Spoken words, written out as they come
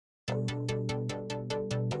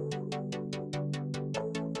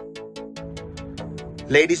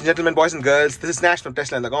Ladies and gentlemen, boys and girls, this is Nash from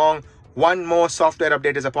Tesla and the Gong. One more software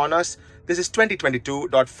update is upon us. This is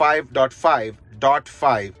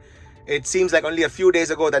 2022.5.5.5. It seems like only a few days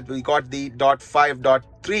ago that we got the .5.3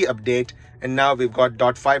 update, and now we've got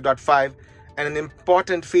 .5.5, and an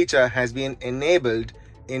important feature has been enabled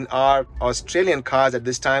in our Australian cars at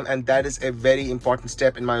this time, and that is a very important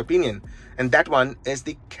step in my opinion. And that one is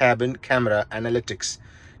the cabin camera analytics.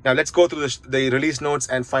 Now let's go through the release notes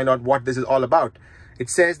and find out what this is all about. It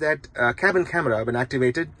says that cabin camera, when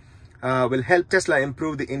activated, will help Tesla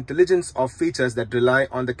improve the intelligence of features that rely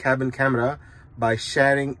on the cabin camera by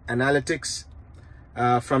sharing analytics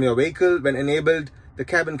from your vehicle. When enabled, the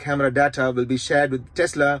cabin camera data will be shared with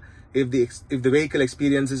Tesla if the vehicle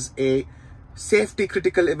experiences a safety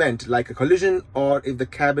critical event like a collision, or if the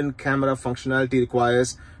cabin camera functionality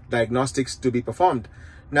requires diagnostics to be performed.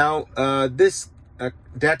 Now, this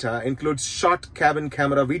data includes short cabin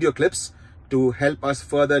camera video clips to help us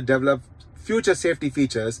further develop future safety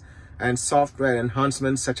features and software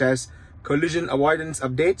enhancements such as collision avoidance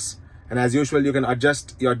updates. And as usual, you can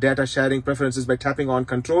adjust your data sharing preferences by tapping on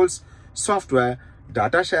Controls, Software,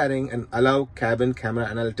 Data Sharing, and allow cabin camera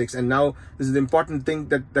analytics. And now this is the important thing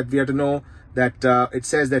that we have to know, that it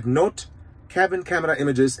says that note, cabin camera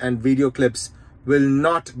images and video clips will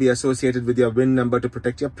not be associated with your VIN number to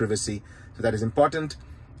protect your privacy. So that is important.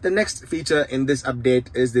 The next feature in this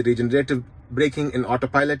update is the regenerative braking in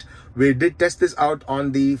Autopilot. We did test this out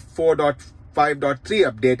on the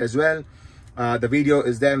 4.5.3 update as well. The video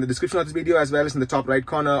is there in the description of this video, as well as in the top right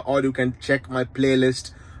corner, or you can check my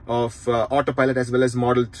playlist of Autopilot as well as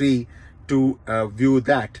Model 3 to view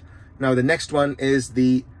that. Now the next one is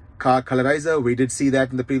the car colorizer. We did see that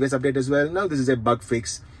in the previous update as well. Now this is a bug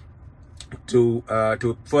fix to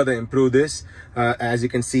further improve this. As you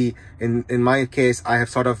can see, in my case, I have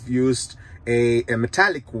sort of used a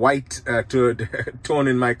metallic white tone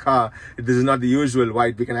in my car. This is not the usual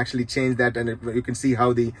white. We can actually change that, and you can see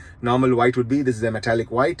how the normal white would be. This is a metallic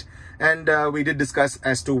white, and we did discuss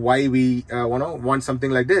as to why we want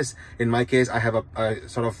something like this. In my case, I have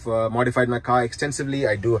sort of modified my car extensively.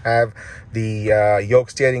 I do have the yoke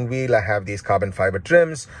steering wheel, I have these carbon fiber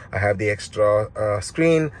trims, I have the extra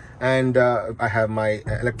screen, and I have my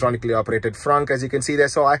electronically operated frunk, as you can see there.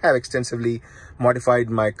 So I have extensively modified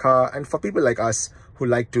my car, and for people like us who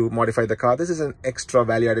like to modify the car, this is an extra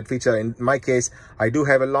value-added feature. In my case, I do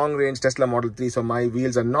have a long-range Tesla Model 3, so my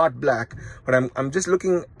wheels are not black, but I'm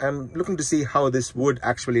looking to see how this would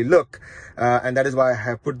actually look, and that is why I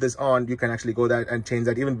have put this on. You can actually go there and change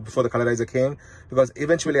that even before the colorizer came, because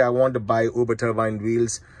eventually I want to buy Uber turbine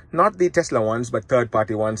wheels, not the Tesla ones, but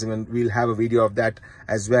third-party ones, and we'll have a video of that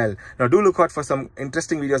as well. Now, do look out for some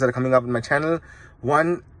interesting videos that are coming up on my channel.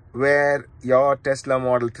 One where your Tesla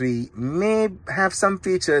Model 3 may have some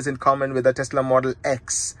features in common with the Tesla Model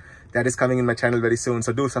X. That is coming in my channel very soon.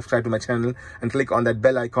 So do subscribe to my channel and click on that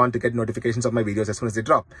bell icon to get notifications of my videos as soon as they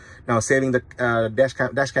drop. Now, saving the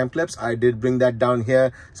dash cam clips, I did bring that down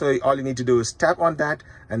here. So all you need to do is tap on that,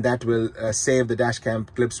 and that will save the dash cam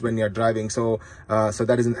clips when you're driving. So so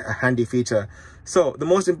that is a handy feature. So the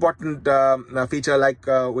most important feature, like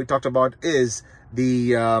we talked about, is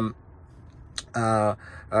the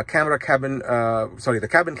the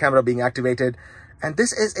cabin camera being activated, and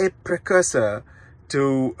this is a precursor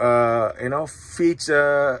to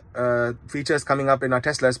features coming up in our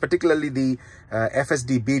Teslas, particularly the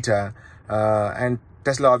FSD beta, and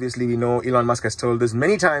Tesla, obviously, we know Elon Musk has told us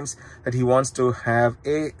many times that he wants to have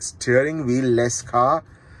a steering wheel less car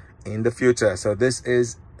in the future. So this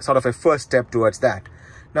is sort of a first step towards that.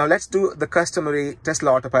 Now let's do the customary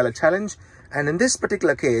Tesla Autopilot challenge. And in this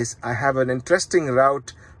particular case, I have an interesting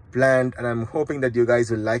route planned, and I'm hoping that you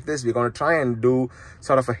guys will like this. We're going to try and do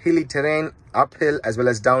sort of a hilly terrain, uphill as well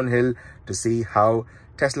as downhill, to see how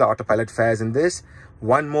Tesla Autopilot fares in this.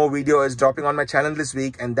 One more video is dropping on my channel this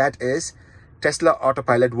week, and that is Tesla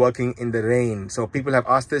Autopilot working in the rain. So people have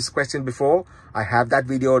asked this question before. I have that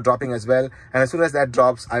video dropping as well, and as soon as that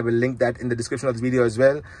drops, I will link that in the description of this video as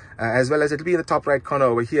well as it'll be in the top right corner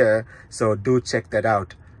over here. So do check that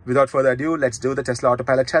out. Without further ado, let's do the Tesla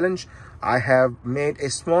Autopilot challenge. I have made a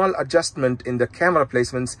small adjustment in the camera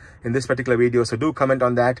placements in this particular video, so do comment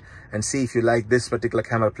on that and see if you like this particular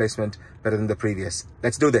camera placement better than the previous.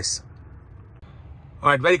 Let's do this. All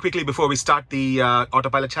right, very quickly before we start the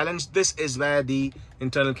Autopilot challenge, this is where the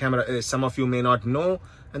internal camera is. Some of you may not know,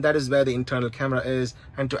 and that is where the internal camera is.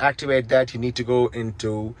 And to activate that, you need to go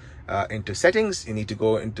into settings. You need to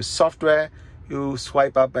go into software. You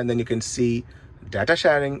swipe up, and then you can see data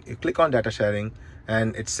sharing. You click on data sharing,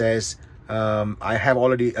 and it says I have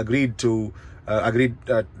already agreed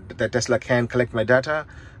that Tesla can collect my data.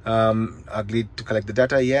 Agreed to collect the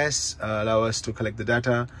data. Yes, allow us to collect the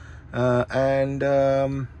data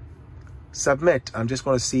and submit. I'm just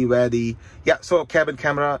going to see where so cabin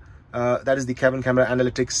camera. That is the cabin camera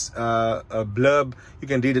analytics blurb. You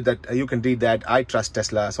can read it. You can read that. I trust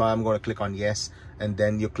Tesla, so I'm going to click on yes, and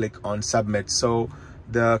then you click on submit. So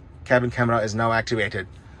the cabin camera is now activated.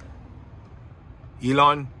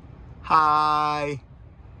 Elon, hi.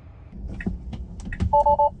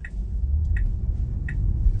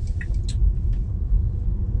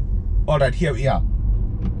 All right, here we are.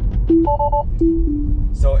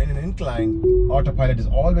 So in an incline, Autopilot is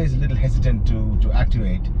always a little hesitant to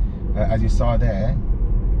activate, as you saw there.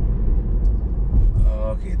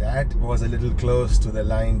 Okay, that was a little close to the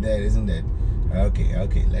line there, isn't it? Okay,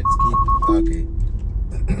 let's keep, okay.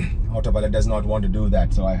 Autopilot does not want to do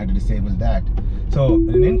that, so I had to disable that. So in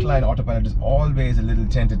an incline, Autopilot is always a little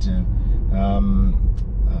tentative.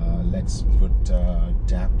 Let's put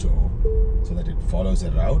Dapto so that it follows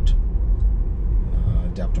a route.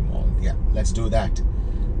 Dapto mall, yeah, let's do that.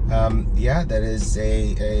 Yeah, there is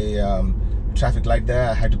a traffic light there.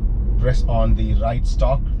 I had to press on the right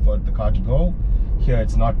stalk for the car to go. Here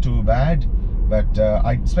it's not too bad, but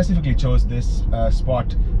I specifically chose this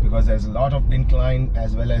spot because there's a lot of incline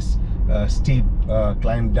as well as steep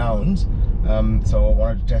climb downs. So I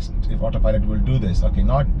wanted to test if Autopilot will do this. Okay,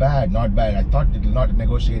 not bad. I thought it will not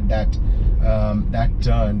negotiate that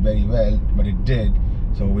turn very well, but it did.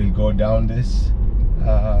 So we'll go down this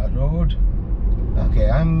road. Okay,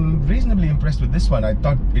 I'm reasonably impressed with this one. I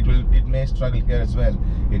thought it may struggle here as well.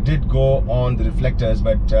 It did go on the reflectors,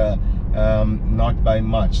 but not by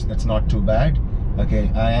much. That's not too bad. Okay,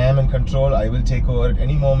 I am in control. I will take over at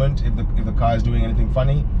any moment if the car is doing anything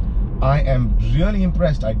funny. I am really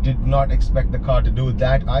impressed. I did not expect the car to do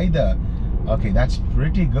that either. Okay, that's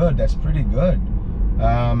pretty good.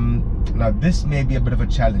 Now this may be a bit of a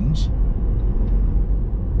challenge.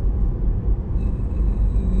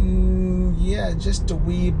 Yeah, just a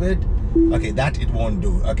wee bit. Okay, that it won't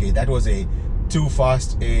do. Okay, that was a too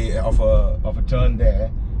fast of a turn there,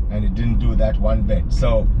 and it didn't do that one bit.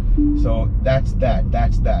 So that's that.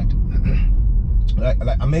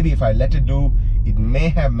 Maybe if I let it do, it may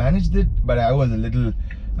have managed it, but I was a little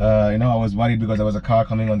I was worried because there was a car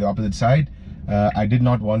coming on the opposite side. I did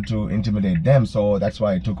not want to intimidate them, so that's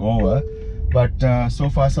why I took over. But so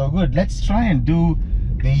far so good. Let's try and do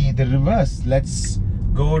the reverse. Let's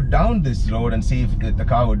go down this road and see if the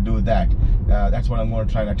car would do that. That's what I'm going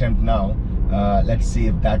to try and attempt now. Let's see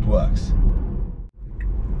if that works.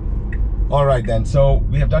 All right then, so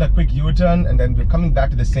we have done a quick U-turn and then we're coming back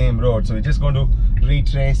to the same road. So we're just going to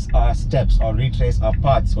retrace our steps or retrace our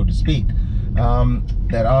path, so to speak.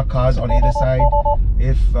 There are cars on either side.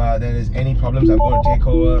 If there is any problems, I'm going to take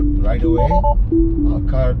over right away.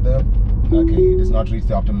 Okay, it does not reach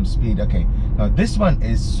the optimum speed. Okay, now this one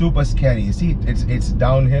is super scary. You see, it's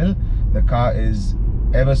downhill. The car is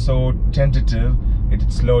ever so tentative. It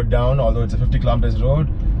slowed down, although it's a 50 kilometers road.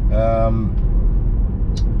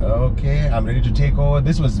 Okay, I'm ready to take over.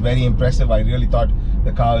 This was very impressive. I really thought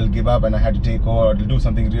the car will give up and I had to take over or to do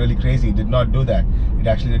something really crazy. It did not do that. It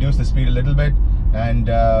actually reduced the speed a little bit, and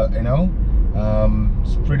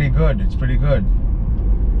it's pretty good.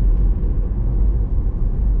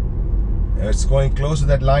 It's going close to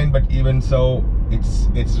that line, but even so,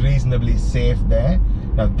 it's reasonably safe there.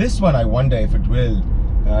 Now this one, I wonder if it will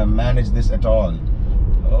manage this at all.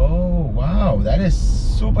 Oh wow, that is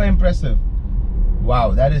super impressive.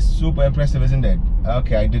 Wow, that is super impressive, isn't it?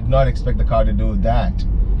 Okay, I did not expect the car to do that.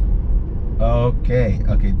 Okay,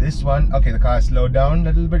 this one, okay, the car slowed down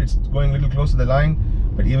a little bit. It's going a little close to the line,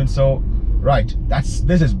 but even so, right,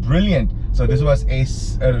 this is brilliant. So this was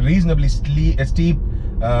a reasonably steep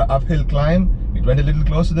uphill climb. It went a little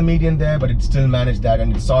close to the median there, but it still managed that,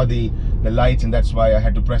 and it saw the lights, and that's why I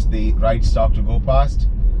had to press the right stalk to go past.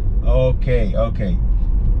 Okay.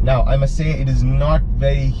 Now I must say it is not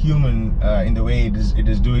very human in the way it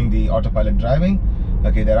is doing the autopilot driving.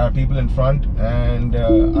 Okay, there are people in front, and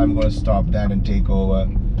I'm going to stop that and take over.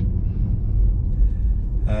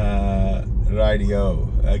 Rightio.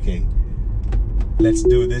 Okay, let's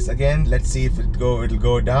do this again. Let's see if it'll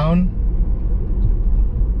go down.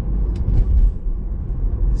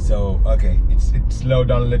 So okay, it slowed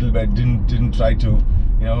down a little bit. Didn't try to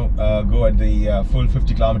go at the full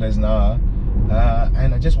 50 kilometers an hour.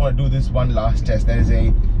 And I just want to do this one last test. There is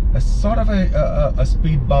a sort of a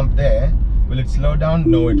speed bump there. Will it slow down?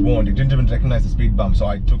 No, it won't. It didn't even recognize the speed bump, so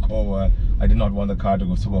I took over. I did not want the car to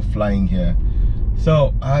go flying here.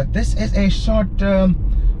 So this is a short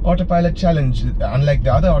Autopilot challenge, unlike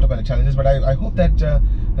the other Autopilot challenges, but I hope that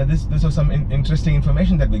this was some interesting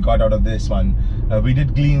information that we got out of this one. We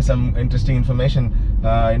did glean some interesting information,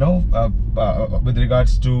 with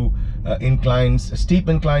regards to inclines, steep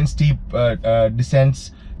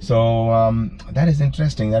descents. So that is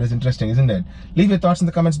interesting. That is interesting, isn't it? Leave your thoughts in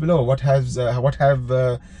the comments below. What have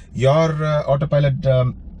your Autopilot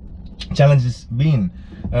challenges been?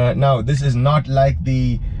 Now, this is not like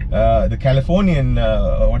the Californian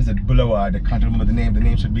what is it, boulevard? I can't remember the name. The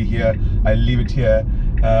name should be here. I'll leave it here,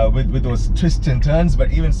 with those twists and turns.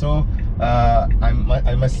 But even so,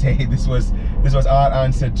 I must say this was our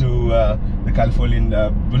answer to the Californian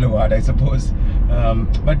boulevard, I suppose.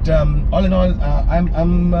 But all in all,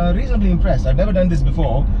 I'm reasonably impressed. I've never done this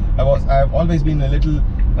before. I've always been a little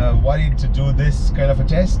worried to do this kind of a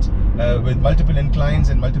test with multiple inclines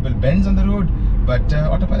and multiple bends on the road. But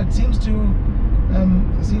Autopilot seems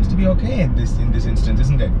to be okay in this instance,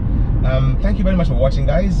 isn't it? Thank you very much for watching,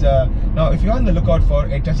 guys. Now, if you're on the lookout for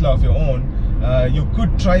a Tesla of your own, you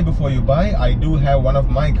could try before you buy. I do have one of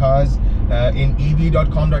my cars in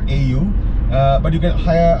ev.com.au, but you can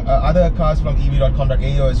hire other cars from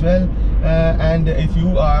ev.com.au as well. And if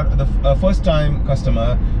you are the first-time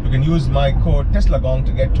customer, you can use my code TESLAGONG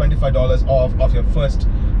to get $25 off your first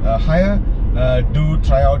hire. Do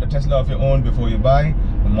try out a Tesla of your own before you buy.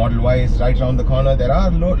 The Model Y is right around the corner. There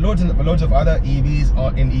are loads of other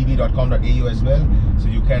EVs in ev.com.au as well, so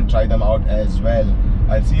you can try them out as well.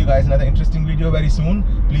 I'll see you guys in another interesting video very soon.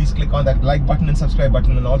 Please click on that like button and subscribe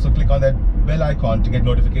button, and also click on that bell icon to get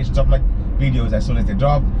notifications of my videos as soon as they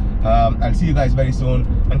drop. I'll see you guys very soon.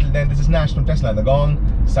 Until then, this is Nash from Tesla and the Gong,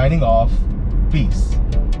 signing off. Peace.